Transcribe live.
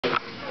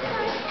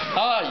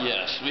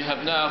Yes, we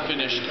have now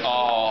finished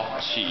our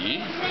tea,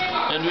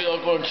 and we are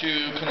going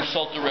to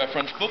consult the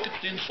reference book.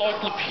 It's the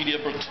Encyclopedia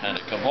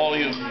Britannica,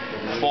 volume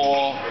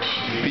 4,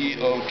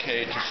 BOK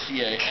to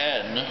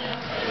CAN,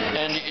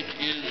 and it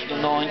is the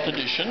 9th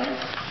edition,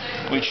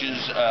 which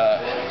is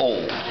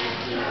old.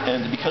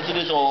 And because it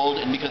is old,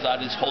 and because I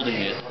am holding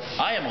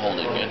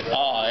it,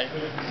 I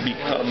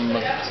become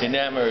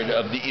enamored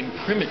of the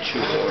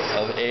imprimature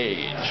of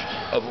age,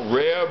 of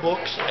rare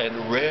books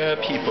and rare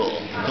people.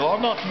 There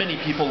are not many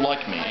people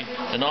like me,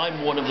 and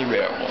I'm one of the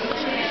rare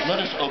ones. Let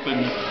us open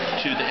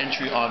to the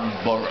entry on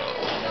burrow.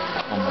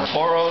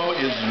 Burrow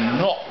is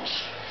not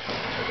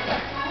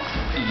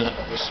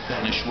the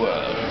Spanish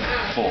word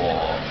for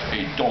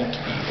a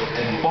donkey.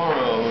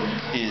 Burrow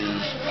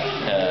is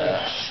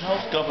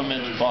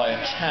self-government by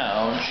a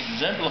town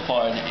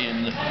exemplified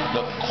in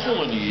the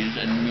colonies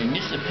and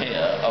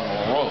municipia of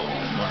Rome.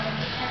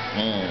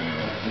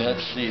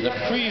 Let's see, the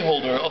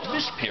freeholder of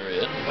this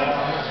period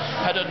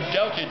had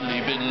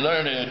undoubtedly been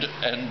learned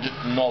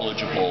and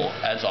knowledgeable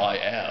as I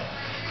am.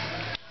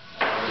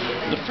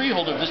 The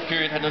freeholder of this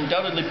period had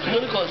undoubtedly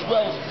political as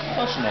well as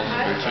personal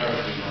literature.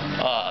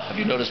 Have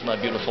you noticed my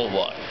beautiful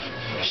wife?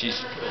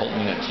 She's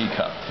holding a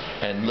teacup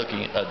and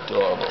looking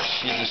adorable.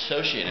 She's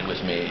associated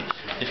with me,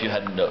 if you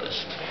hadn't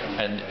noticed,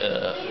 and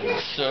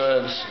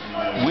serves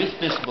with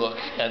this book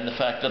and the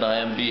fact that I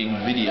am being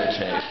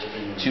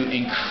videotaped to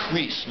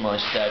increase my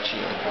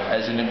stature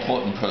as an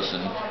important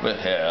person with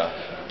hair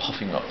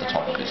puffing up the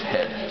top of his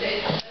head.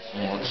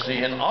 Let's see,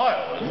 in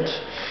Ireland,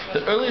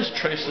 the earliest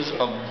traces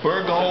of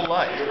burgo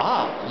life.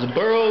 The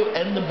burrow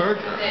and the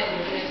burger,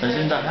 as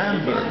in the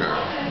hamburger,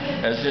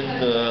 as in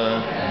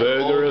the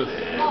burger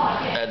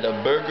and the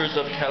burgers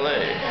of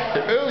Calais.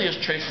 The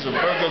earliest traces of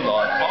burger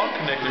life are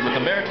connected with the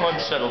maritime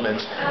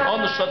settlements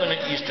on the southern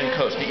and eastern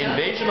coast. The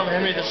invasion of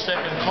Henry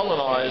II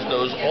colonized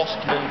those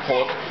Ostland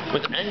ports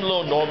with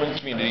Anglo-Norman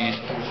communities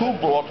who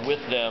brought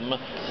with them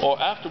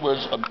or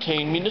afterwards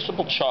obtained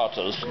municipal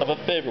charters of a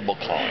favorable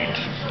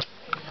kind.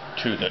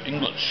 To the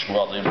English,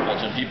 rather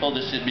important people,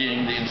 this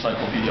being the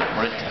Encyclopedia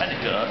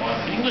Britannica,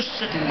 the English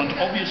settlement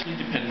obviously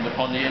depended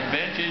upon the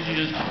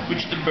advantages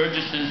which the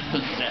burgesses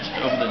possessed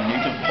over the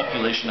native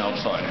population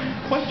outside.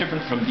 Quite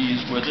different from these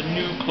were the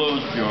new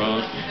closed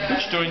bureaus,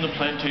 which during the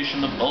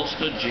plantation of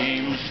Ulster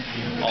James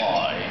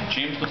I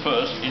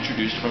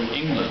introduced from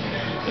England.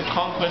 The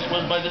conquest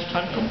was by this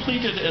time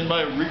completed, and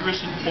by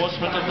rigorous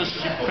enforcement of the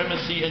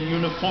Supremacy and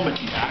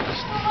Uniformity Acts.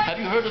 Have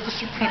you heard of the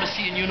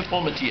Supremacy and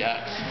Uniformity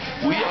Acts?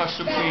 We are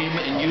supreme,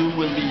 and you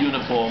will be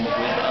uniform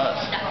with us.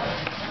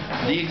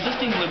 The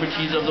existing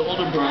liberties of the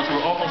older boroughs were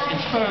almost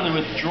entirely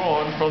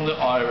withdrawn from the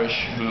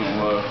Irish, who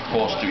were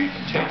forced to eat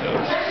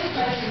potatoes.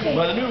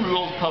 By the new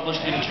rules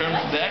published in terms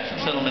of the Acts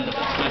of Settlement that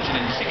was mentioned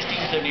in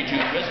 1672,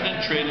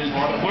 resident traders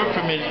were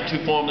permitted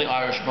to form the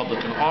Irish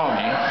Republican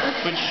Army,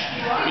 which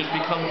was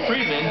become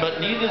freemen,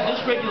 but neither this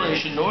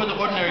regulation nor the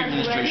ordinary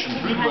administration,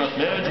 through birth,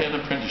 marriage, and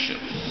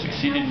apprenticeship,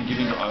 succeeded in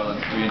giving to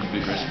Ireland free and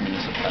vigorous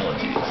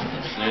municipalities.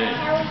 Let's see.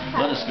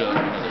 Let us go to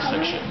another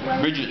section.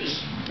 Bridges.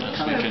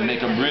 Yes, we can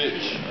make a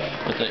bridge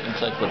with the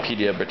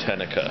Encyclopedia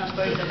Britannica.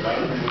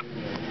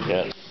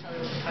 Yes,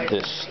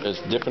 this is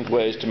different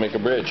ways to make a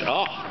bridge.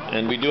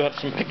 And we do have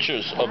some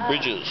pictures of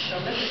bridges,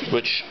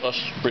 which us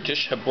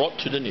British have brought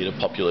to the native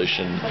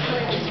population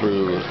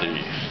through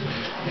the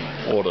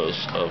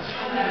orders of...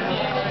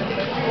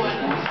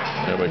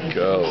 There we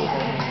go.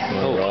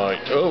 All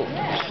right. Oh,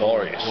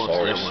 sorry.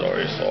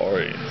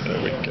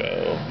 There we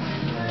go.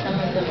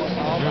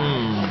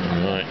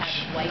 Right.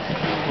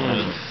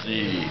 Let's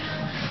see.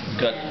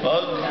 Got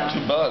bug to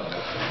bug.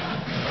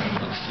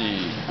 Let's see.